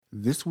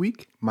This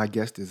week, my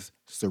guest is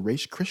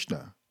Suresh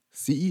Krishna,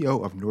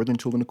 CEO of Northern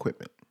Tool and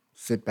Equipment.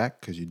 Sit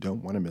back because you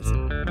don't want to miss it.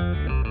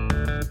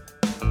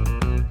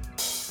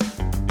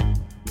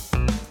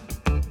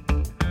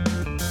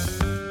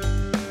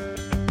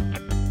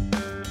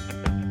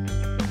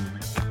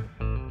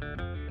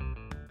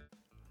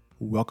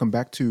 Welcome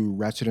back to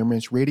Ratchet and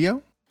Wrench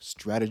Radio,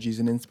 Strategies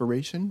and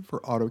Inspiration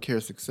for Auto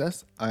Care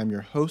Success. I'm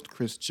your host,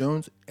 Chris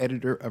Jones,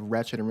 editor of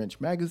Ratchet and Wrench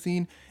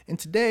Magazine, and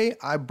today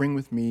I bring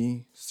with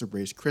me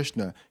Suresh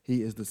Krishna.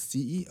 He is the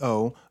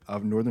CEO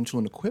of Northern Tool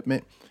and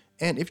Equipment,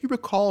 and if you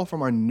recall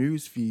from our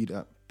news feed,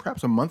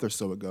 perhaps a month or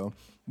so ago,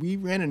 we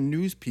ran a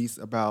news piece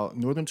about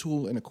Northern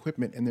Tool and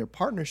Equipment and their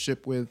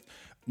partnership with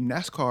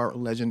NASCAR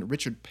legend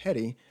Richard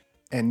Petty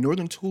and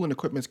Northern Tool and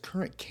Equipment's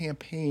current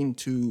campaign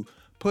to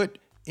put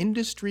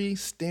industry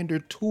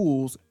standard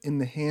tools in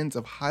the hands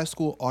of high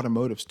school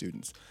automotive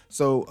students.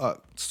 So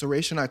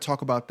Suresh and I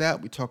talk about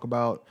that. We talk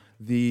about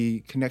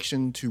the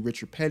connection to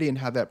Richard Petty and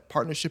how that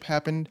partnership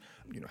happened,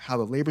 how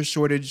the labor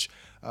shortage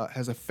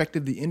has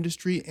affected the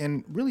industry,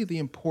 and really the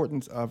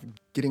importance of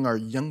getting our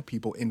young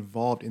people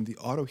involved in the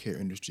auto care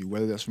industry,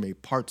 whether that's from a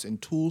parts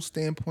and tools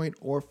standpoint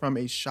or from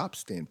a shop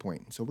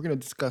standpoint. So we're going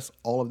to discuss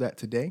all of that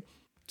today.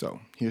 So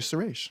here's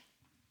Suresh.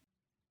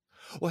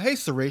 Well, hey,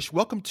 Suresh,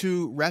 welcome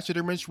to Ratchet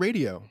and Wrench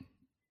Radio.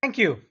 Thank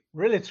you.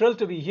 Really thrilled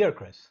to be here,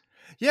 Chris.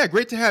 Yeah,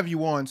 great to have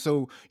you on.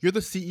 So, you're the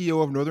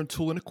CEO of Northern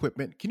Tool and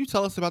Equipment. Can you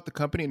tell us about the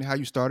company and how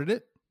you started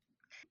it?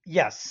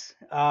 Yes.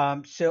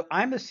 So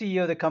I'm the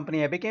CEO of the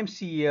company. I became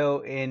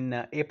CEO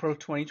in April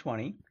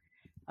 2020.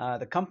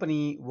 The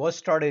company was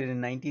started in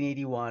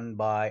 1981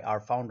 by our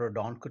founder,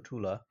 Don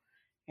Cotula.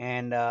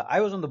 And I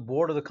was on the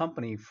board of the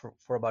company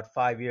for about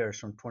 5 years,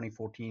 from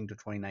 2014 to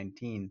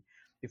 2019,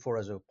 before I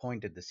was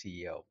appointed the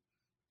CEO.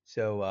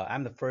 So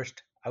I'm the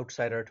first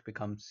outsider to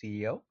become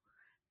CEO.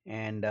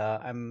 And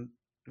I'm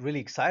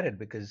really excited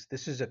because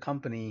this is a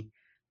company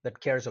that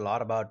cares a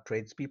lot about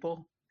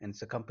tradespeople, and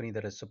it's a company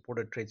that has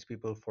supported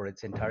tradespeople for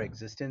its entire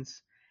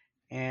existence.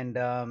 And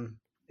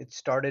it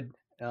started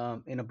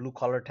in a blue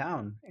collar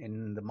town,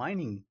 in the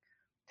mining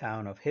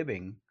town of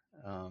Hibbing,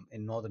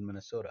 in northern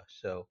Minnesota.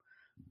 So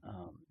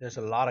there's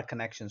a lot of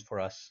connections for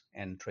us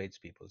and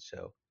tradespeople.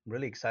 So I'm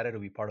really excited to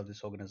be part of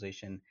this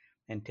organization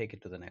and take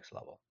it to the next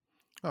level.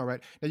 All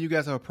right. Now, you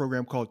guys have a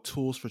program called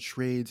Tools for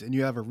Trades, and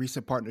you have a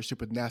recent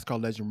partnership with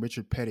NASCAR legend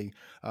Richard Petty.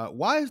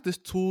 Why is this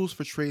Tools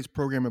for Trades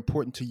program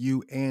important to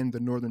you and the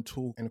Northern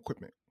Tool and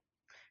Equipment?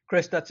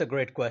 Chris, that's a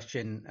great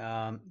question.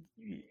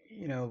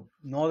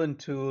 Northern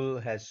Tool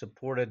has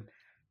supported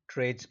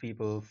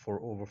tradespeople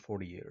for over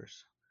 40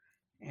 years,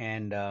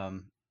 and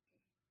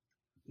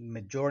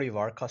majority of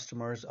our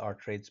customers are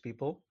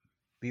tradespeople.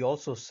 We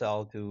also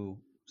sell to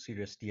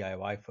serious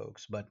DIY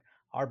folks, but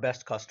our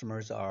best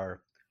customers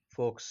are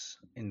folks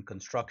in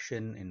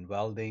construction, in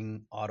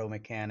welding, auto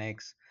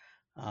mechanics,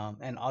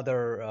 and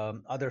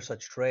other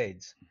such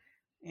trades.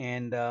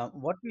 And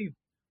what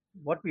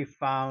we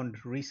found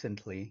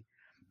recently,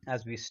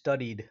 as we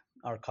studied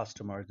our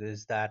customers,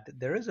 is that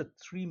there is a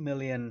 3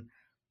 million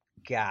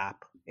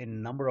gap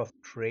in number of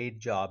trade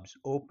jobs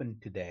open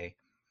today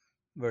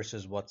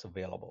versus what's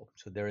available.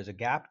 So there is a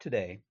gap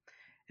today.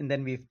 And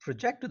then we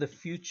project to the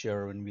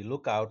future. When we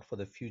look out for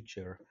the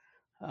future,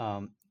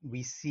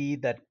 we see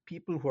that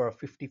people who are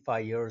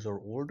 55 years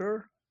or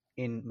older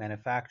in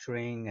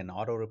manufacturing and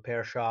auto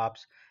repair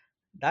shops,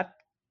 that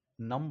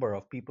number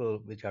of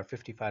people which are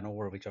 55 and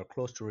over, which are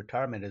close to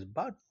retirement, is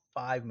about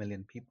 5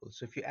 million people.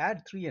 So if you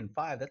add 3 and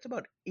 5, that's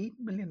about 8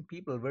 million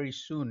people very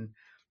soon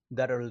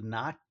that will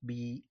not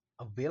be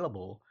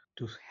available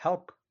to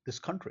help this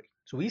country.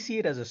 So we see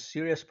it as a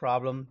serious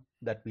problem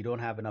that we don't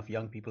have enough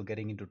young people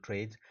getting into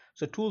trades.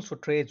 So Tools for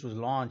Trades was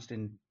launched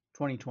in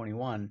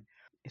 2021,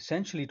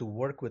 essentially to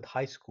work with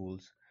high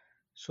schools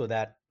so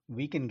that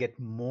we can get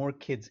more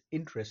kids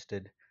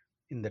interested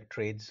in the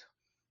trades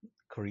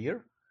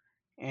career,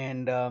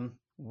 and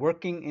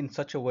working in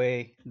such a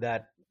way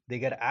that they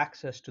get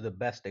access to the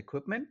best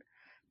equipment,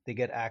 they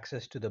get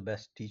access to the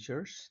best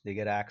teachers, they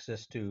get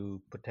access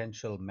to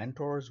potential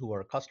mentors who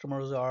are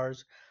customers of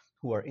ours,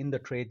 who are in the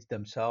trades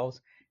themselves,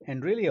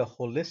 and really a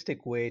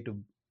holistic way to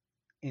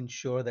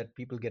ensure that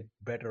people get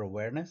better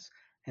awareness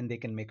and they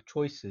can make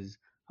choices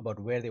about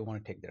where they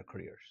want to take their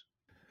careers.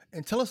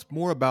 And tell us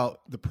more about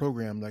the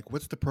program. Like,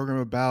 what's the program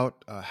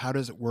about? How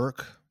does it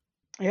work?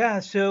 Yeah,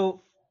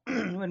 so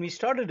when we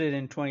started it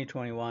in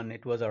 2021,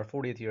 it was our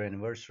 40th year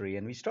anniversary,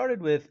 and we started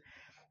with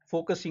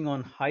focusing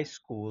on high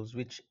schools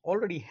which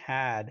already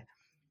had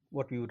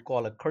what we would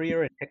call a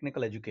career and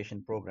technical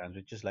education programs,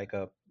 which is like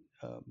um,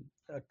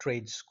 a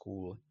trade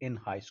school in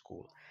high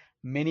school.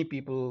 Many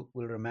people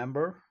will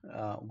remember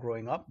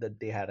growing up that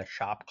they had a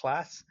shop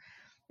class,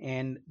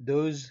 and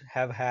those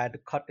have had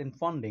cut in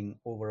funding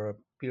over a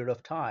period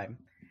of time.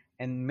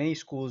 And many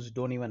schools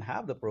don't even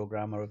have the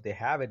program, or if they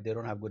have it, they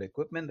don't have good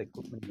equipment. The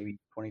equipment may be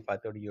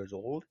 25, 30 years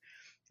old.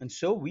 And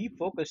so we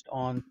focused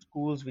on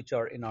schools which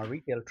are in our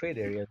retail trade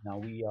areas. Now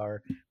we have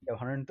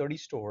 130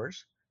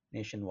 stores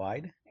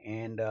nationwide,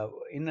 and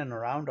in and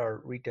around our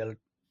retail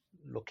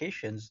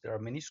locations, there are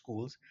many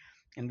schools.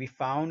 And we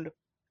found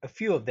a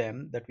few of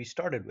them that we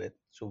started with.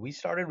 So we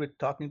started with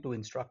talking to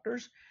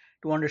instructors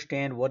to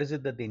understand what is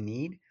it that they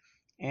need.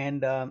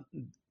 And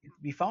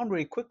we found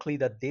very quickly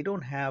that they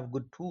don't have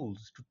good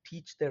tools to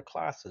teach their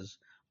classes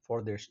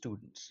for their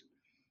students.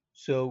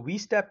 So we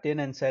stepped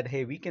in and said,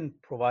 hey, we can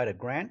provide a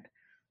grant,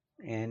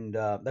 and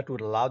that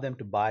would allow them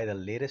to buy the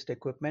latest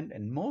equipment.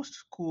 And most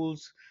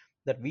schools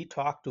that we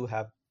talk to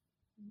have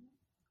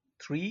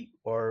three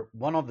or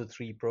one of the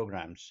three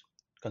programs: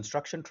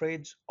 construction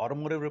trades,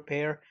 automotive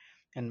repair,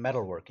 and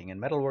metalworking.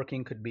 And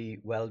metalworking could be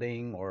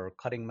welding or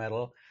cutting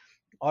metal.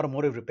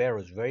 Automotive repair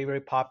was very,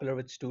 very popular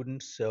with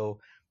students. So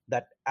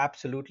that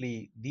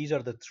absolutely, these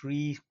are the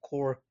three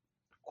core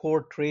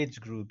trades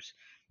groups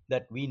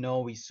that we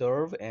know we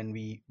serve, and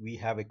we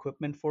have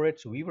equipment for it.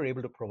 So we were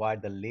able to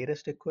provide the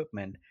latest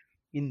equipment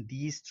in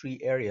these three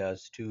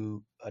areas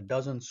to a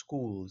dozen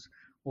schools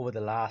over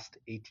the last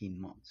 18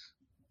 months.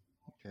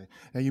 Okay.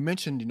 Now you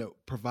mentioned,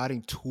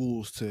 providing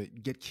tools to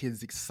get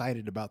kids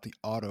excited about the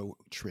auto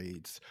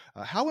trades.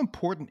 How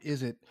important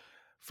is it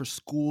for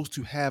schools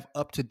to have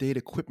up-to-date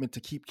equipment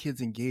to keep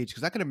kids engaged?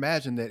 Because I can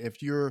imagine that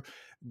if you're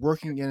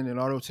working in an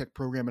auto tech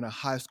program in a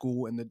high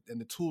school and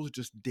the tools are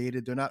just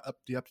dated, they're not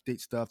up-to-date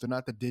stuff, they're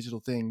not the digital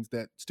things,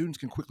 that students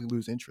can quickly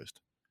lose interest.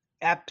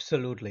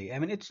 Absolutely. I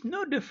mean, it's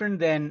no different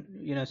than,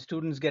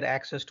 students get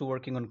access to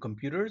working on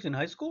computers in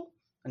high school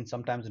and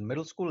sometimes in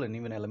middle school and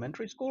even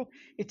elementary school.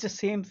 It's the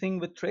same thing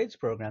with trades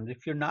programs.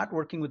 If you're not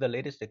working with the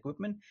latest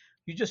equipment,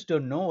 you just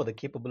don't know the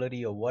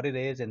capability of what it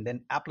is, and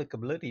then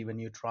applicability when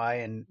you try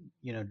and,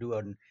 do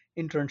an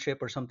internship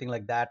or something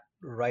like that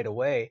right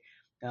away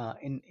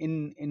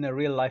in a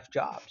real life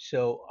job.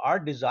 So our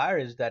desire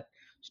is that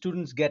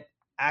students get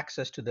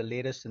access to the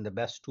latest and the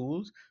best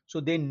tools, so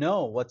they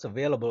know what's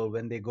available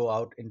when they go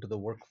out into the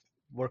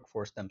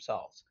workforce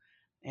themselves.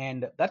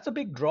 And that's a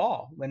big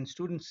draw when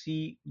students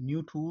see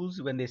new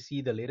tools, when they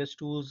see the latest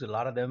tools, a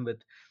lot of them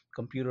with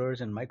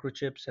computers and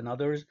microchips and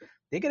others,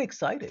 they get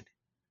excited,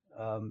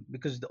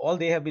 because all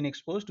they have been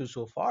exposed to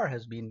so far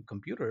has been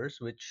computers,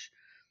 which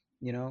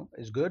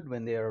is good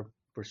when they are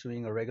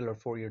pursuing a regular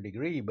 4-year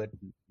degree. But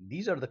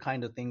these are the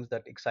kind of things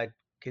that excite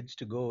kids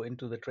to go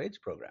into the trades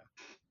program.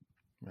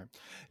 Right.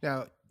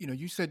 Now,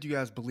 you said you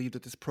guys believe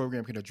that this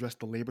program can address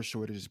the labor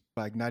shortage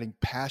by igniting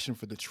passion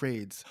for the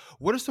trades.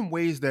 What are some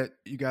ways that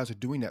you guys are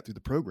doing that through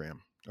the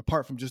program?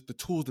 Apart from just the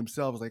tools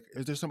themselves, like,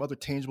 is there some other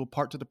tangible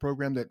part to the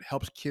program that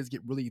helps kids get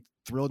really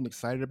thrilled and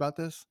excited about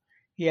this?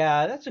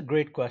 Yeah, that's a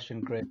great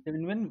question, Chris. I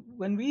mean,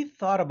 when we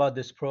thought about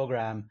this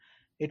program,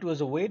 it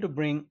was a way to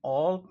bring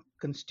all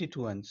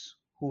constituents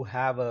who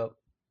have a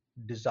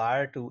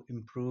desire to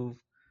improve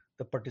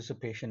the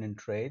participation in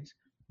trades,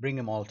 bring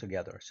them all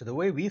together. So the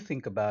way we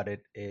think about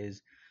it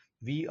is,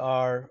 we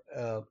are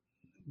uh,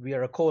 we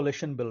are a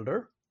coalition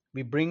builder.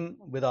 We bring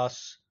with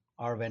us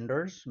our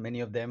vendors,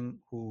 many of them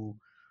who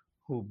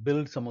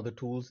build some of the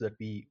tools that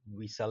we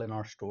sell in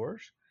our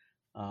stores.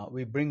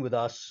 We bring with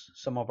us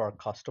some of our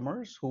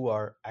customers who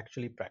are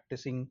actually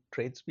practicing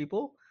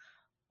tradespeople.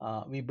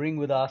 We bring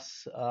with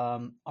us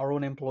our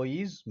own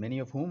employees, many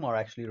of whom are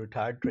actually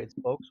retired trades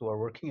folks who are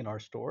working in our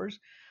stores,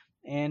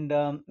 and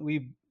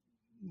we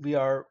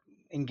are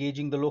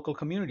engaging the local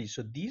community.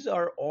 So these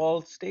are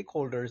all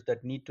stakeholders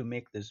that need to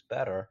make this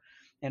better.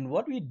 And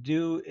what we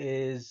do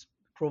is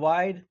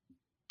provide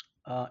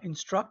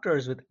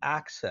instructors with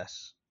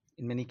access,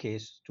 in many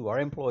cases, to our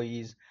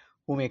employees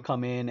who may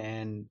come in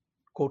and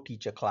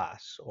co-teach a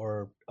class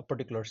or a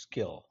particular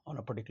skill on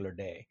a particular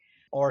day,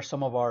 or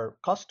some of our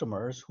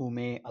customers who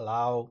may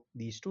allow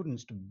these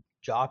students to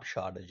job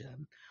shadowage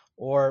them,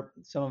 or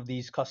some of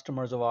these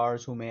customers of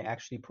ours who may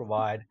actually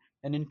provide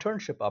an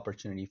internship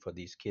opportunity for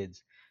these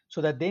kids so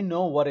that they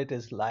know what it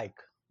is like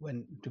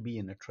when to be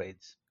in the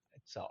trades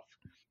itself.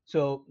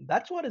 So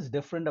that's what is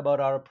different about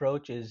our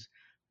approach is,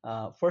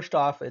 first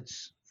off,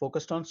 it's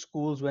focused on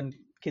schools. When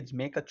kids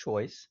make a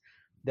choice,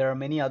 there are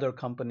many other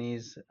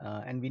companies,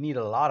 and we need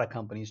a lot of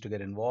companies to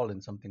get involved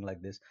in something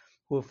like this,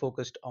 who are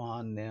focused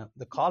on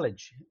the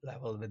college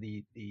level,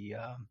 the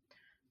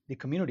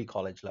community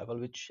college level,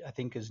 which I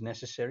think is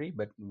necessary.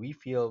 But we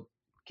feel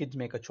kids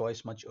make a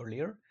choice much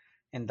earlier,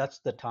 and that's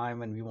the time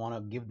when we want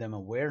to give them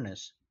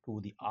awareness to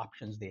the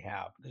options they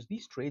have, because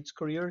these trades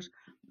careers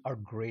are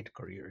great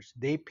careers.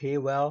 They pay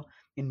well,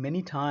 and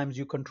many times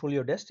you control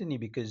your destiny,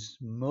 because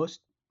most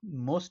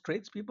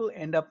tradespeople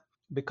end up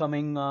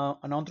becoming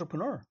an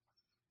entrepreneur.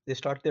 They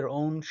start their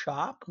own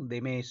shop, they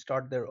may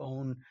start their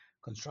own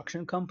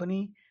construction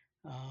company,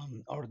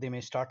 or they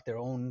may start their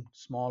own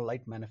small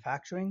light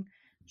manufacturing.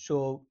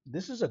 So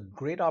this is a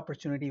great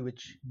opportunity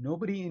which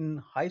nobody in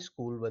high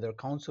school, whether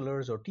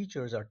counselors or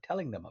teachers, are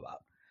telling them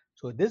about.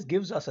 So this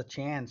gives us a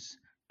chance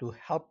to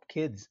help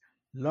kids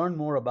learn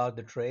more about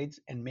the trades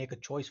and make a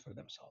choice for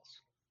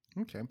themselves.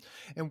 Okay.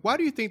 And why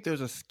do you think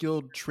there's a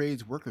skilled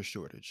trades worker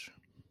shortage?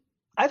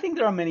 I think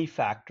there are many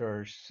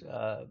factors.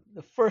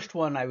 The first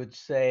one, I would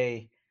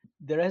say,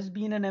 there has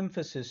been an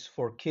emphasis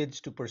for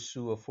kids to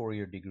pursue a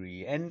 4-year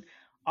degree. And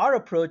our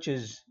approach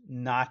is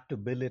not to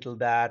belittle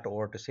that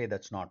or to say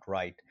that's not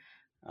right.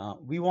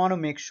 We want to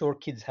make sure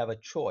kids have a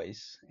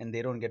choice and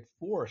they don't get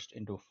forced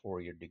into a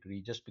 4 year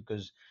degree just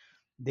because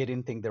they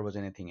didn't think there was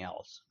anything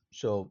else.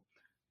 So,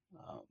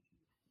 uh,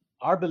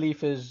 our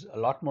belief is a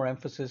lot more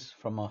emphasis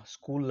from a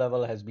school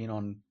level has been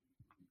on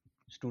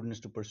students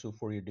to pursue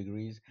 4 year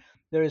degrees.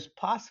 There is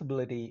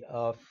possibility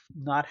of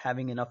not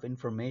having enough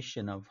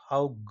information of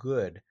how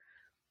good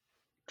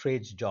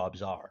trades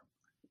jobs are.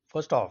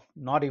 First off,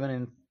 not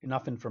even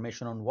enough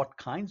information on what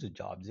kinds of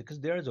jobs, because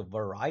there is a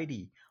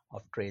variety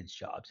of trades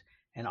jobs.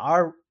 And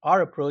our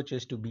approach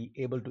is to be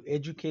able to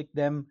educate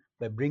them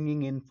by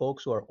bringing in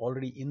folks who are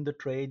already in the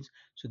trades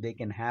so they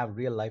can have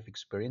real life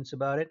experience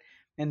about it.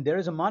 And there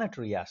is a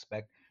monetary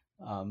aspect.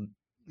 Um,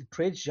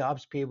 Trades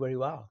jobs pay very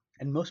well,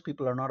 and most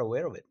people are not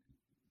aware of it.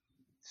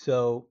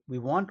 So we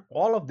want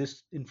all of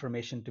this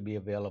information to be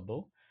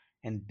available,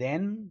 and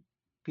then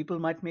people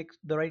might make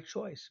the right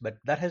choice. But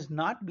that has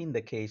not been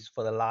the case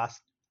for the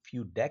last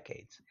few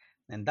decades.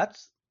 And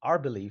that's our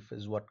belief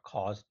is what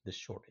caused this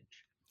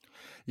shortage.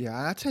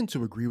 Yeah, I tend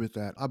to agree with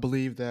that. I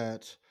believe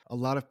that a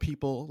lot of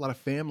people, a lot of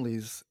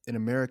families in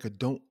America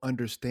don't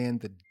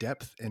understand the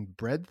depth and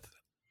breadth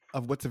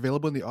of what's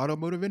available in the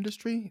automotive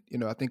industry.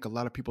 I think a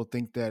lot of people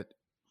think that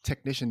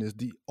technician is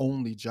the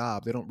only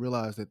job. They don't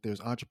realize that there's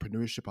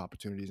entrepreneurship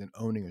opportunities in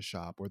owning a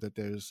shop, or that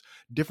there's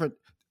different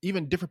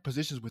even different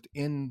positions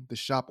within the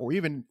shop, or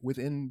even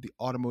within the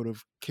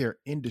automotive care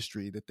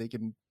industry that they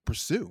can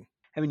pursue.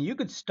 I mean, you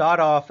could start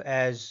off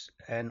as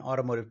an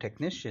automotive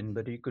technician,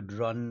 but you could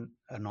run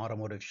an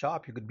automotive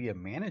shop. You could be a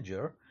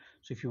manager.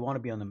 So if you want to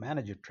be on the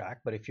manager track,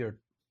 but if you're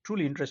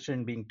truly interested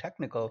in being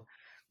technical,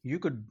 you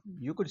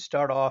could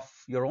start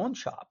off your own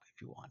shop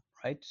if you want,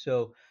 right?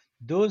 So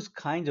those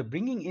kinds of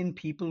bringing in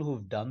people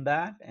who've done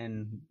that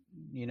and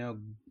you know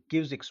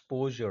gives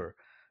exposure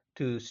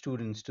to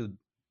students to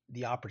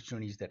the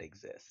opportunities that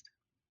exist.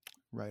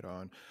 Right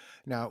on.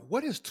 Now,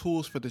 what has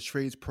Tools for the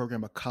Trades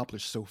program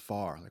accomplished so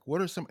far? Like,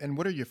 what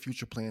are your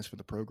future plans for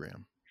the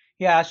program?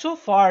 Yeah, so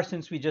far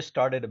since we just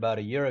started about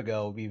a year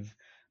ago,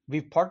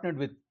 we've partnered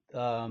with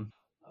um,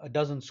 a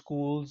dozen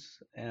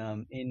schools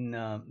in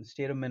the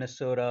state of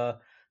Minnesota,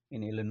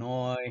 in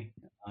Illinois,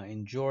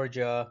 in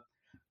Georgia,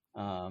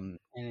 and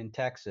in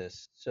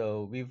Texas.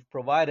 So we've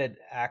provided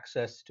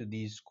access to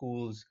these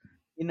schools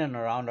in and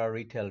around our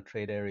retail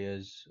trade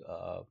areas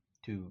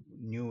to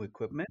new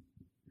equipment,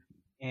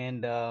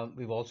 and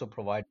we've also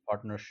provided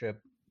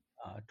partnership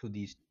to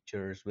these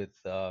teachers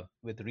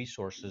with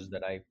resources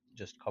that I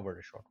just covered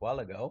a short while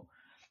ago.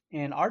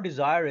 And our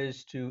desire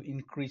is to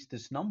increase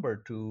this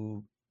number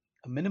to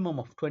a minimum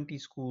of 20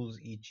 schools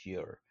each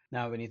year.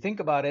 Now, when you think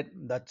about it,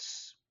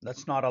 that's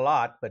not a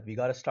lot, but we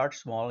got to start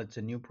small. It's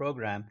a new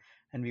program,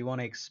 and we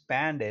want to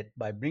expand it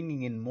by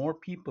bringing in more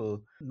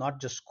people, not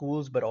just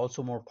schools, but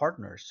also more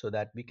partners, so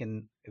that we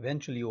can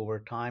eventually, over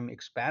time,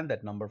 expand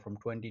that number from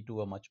 20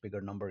 to a much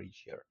bigger number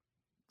each year.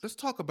 Let's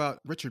talk about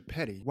Richard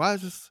Petty. Why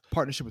is this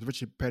partnership with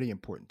Richard Petty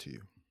important to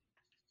you?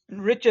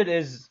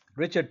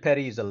 Richard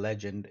Petty is a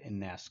legend in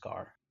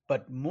NASCAR,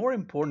 but more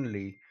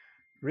importantly,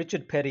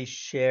 Richard Petty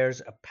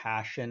shares a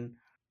passion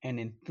and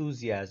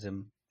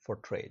enthusiasm for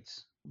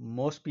trades.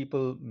 Most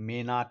people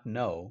may not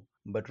know,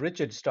 but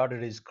Richard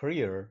started his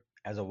career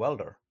as a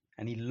welder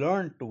and he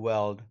learned to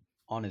weld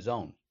on his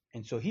own.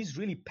 And so he's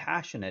really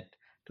passionate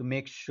to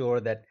make sure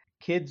that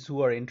kids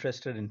who are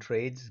interested in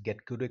trades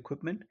get good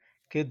equipment,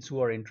 kids who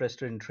are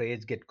interested in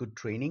trades get good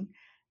training,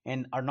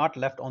 and are not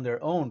left on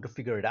their own to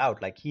figure it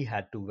out like he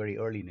had to very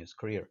early in his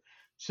career.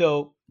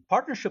 So,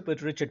 partnership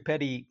with Richard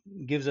Petty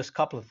gives us a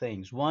couple of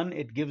things. One,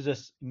 it gives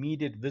us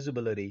immediate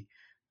visibility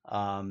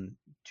um,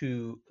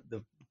 to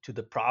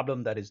the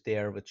problem that is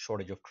there with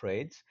shortage of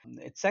trades.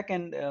 It's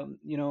second,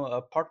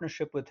 a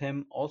partnership with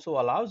him also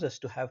allows us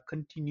to have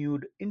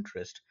continued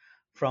interest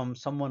from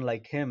someone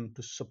like him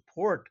to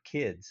support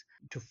kids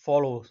to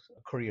follow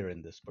a career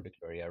in this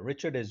particular area.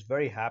 Richard is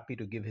very happy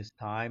to give his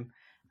time,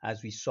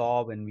 as we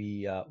saw when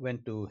we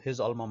went to his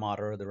alma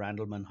mater, the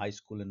Randleman High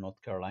School in North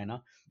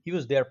Carolina. He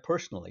was there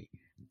personally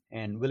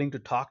and willing to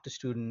talk to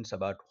students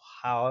about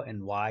how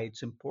and why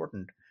it's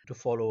important to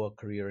follow a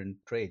career in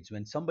trades.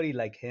 When somebody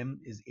like him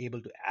is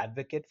able to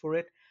advocate for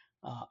it,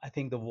 I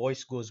think the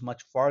voice goes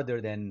much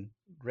farther than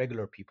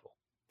regular people.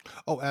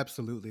 Oh,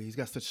 absolutely. He's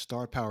got such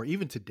star power.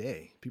 Even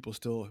today, people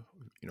still,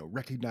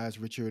 recognize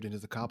Richard and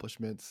his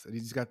accomplishments. And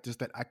he's got just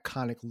that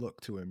iconic look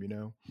to him.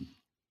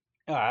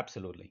 Oh,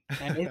 absolutely.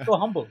 And he's so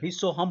humble. He's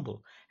so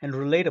humble and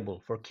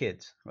relatable for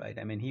kids, right?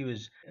 I mean,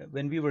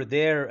 when we were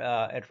there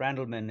at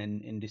Randleman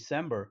in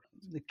December,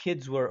 the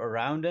kids were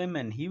around him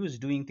and he was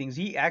doing things.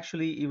 He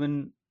actually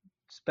even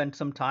spent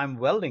some time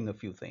welding a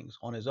few things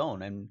on his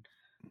own. And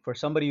for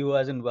somebody who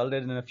hasn't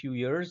welded in a few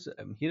years,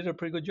 he did a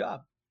pretty good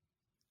job.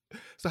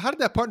 So, how did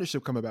that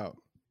partnership come about?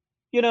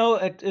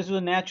 It is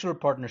a natural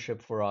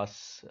partnership for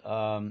us.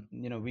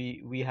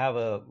 We have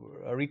a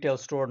retail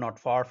store not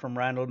far from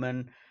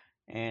Randleman,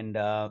 and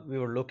we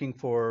were looking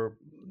for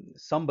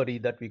somebody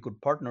that we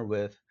could partner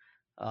with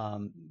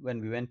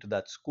when we went to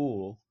that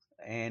school.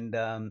 And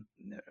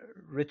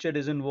Richard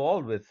is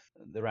involved with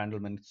the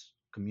Randleman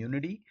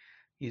community.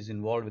 He's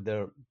involved with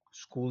the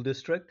school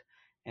district,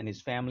 and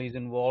his family is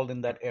involved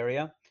in that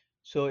area.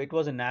 So it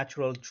was a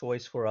natural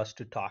choice for us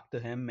to talk to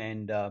him,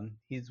 and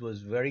he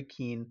was very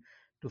keen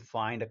to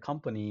find a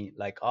company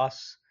like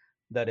us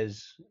that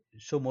is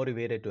so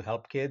motivated to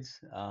help kids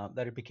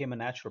that it became a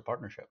natural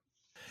partnership.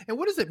 And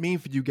what does it mean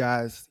for you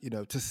guys,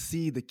 to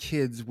see the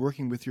kids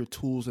working with your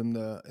tools in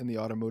the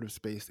automotive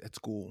space at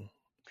school?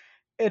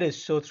 It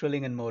is so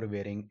thrilling and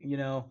motivating.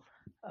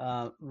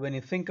 When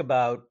you think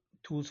about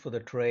tools for the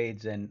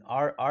trades, and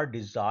our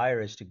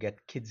desire is to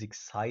get kids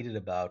excited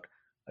about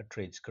a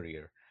trades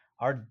career.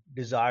 Our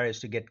desire is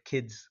to get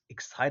kids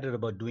excited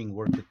about doing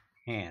work with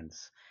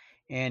hands.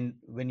 And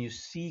when you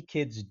see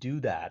kids do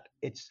that,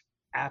 it's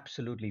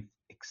absolutely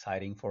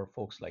exciting for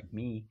folks like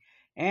me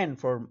and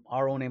for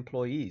our own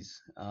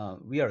employees.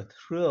 We are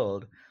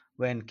thrilled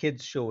when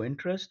kids show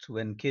interest,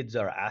 when kids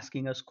are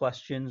asking us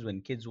questions,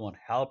 when kids want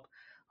help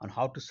on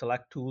how to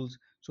select tools.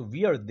 So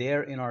we are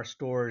there in our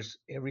stores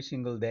every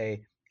single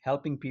day,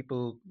 helping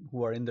people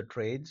who are in the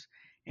trades.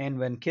 And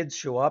when kids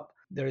show up,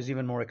 there is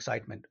even more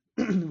excitement.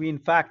 We, in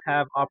fact,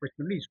 have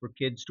opportunities for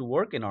kids to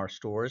work in our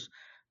stores.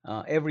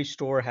 Every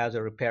store has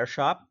a repair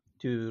shop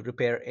to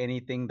repair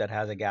anything that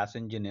has a gas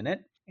engine in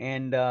it.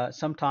 And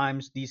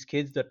sometimes these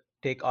kids that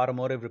take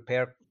automotive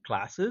repair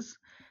classes,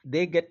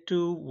 they get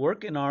to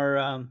work in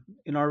our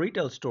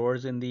retail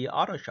stores in the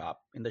auto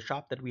shop, in the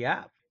shop that we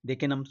have. They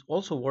can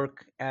also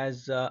work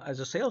as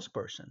a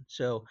salesperson,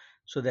 so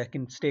they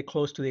can stay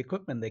close to the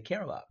equipment they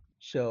care about.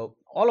 So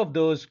all of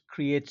those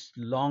creates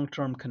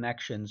long-term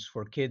connections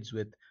for kids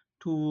with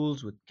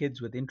tools, with kids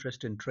with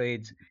interest in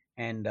trades,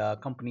 and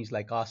companies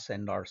like us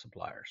and our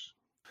suppliers.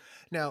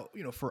 Now,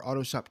 for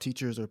auto shop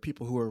teachers or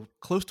people who are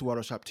close to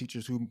auto shop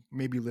teachers who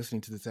may be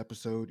listening to this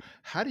episode,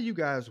 how do you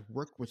guys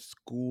work with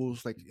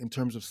schools, like in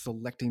terms of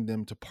selecting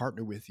them to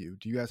partner with you?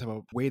 Do you guys have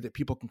a way that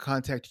people can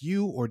contact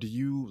you, or do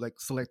you like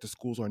select the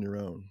schools on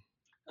your own?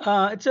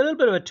 It's a little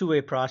bit of a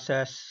two-way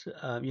process.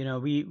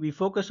 We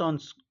focus on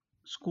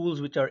schools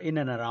which are in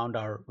and around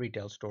our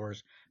retail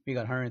stores. We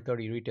got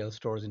 130 retail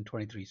stores in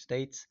 23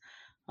 states,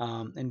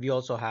 and we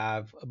also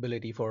have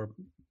ability for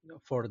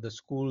the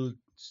schools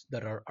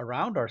that are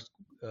around our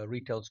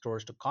retail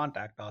stores to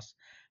contact us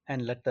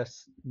and let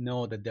us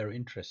know that they're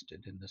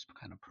interested in this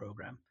kind of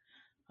program.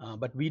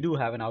 But we do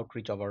have an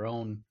outreach of our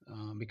own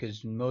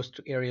because in most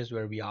areas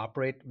where we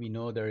operate, we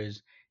know there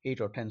is 8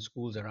 or 10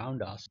 schools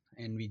around us,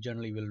 and we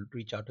generally will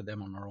reach out to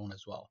them on our own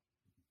as well.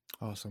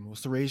 Awesome. Well,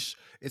 Suresh,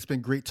 it's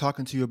been great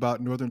talking to you about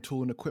Northern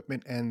Tool and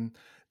Equipment and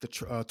the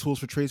Tools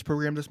for Trades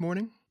program this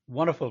morning.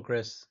 Wonderful,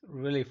 Chris.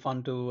 Really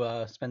fun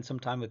to spend some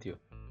time with you.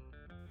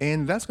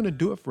 And that's going to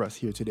do it for us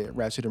here today at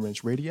Ratchet and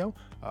Wrench Radio.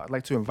 I'd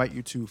like to invite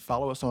you to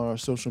follow us on our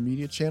social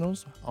media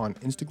channels on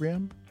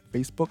Instagram,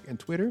 Facebook, and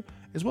Twitter,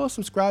 as well as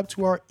subscribe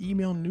to our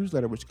email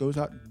newsletter, which goes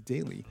out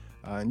daily.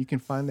 And you can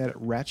find that at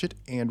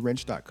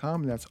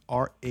ratchetandwrench.com. And that's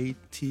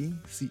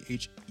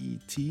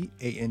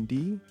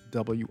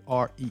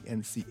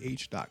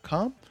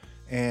ratchetandwrench.com.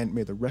 And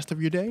may the rest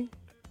of your day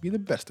be the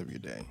best of your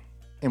day.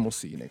 And we'll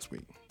see you next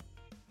week.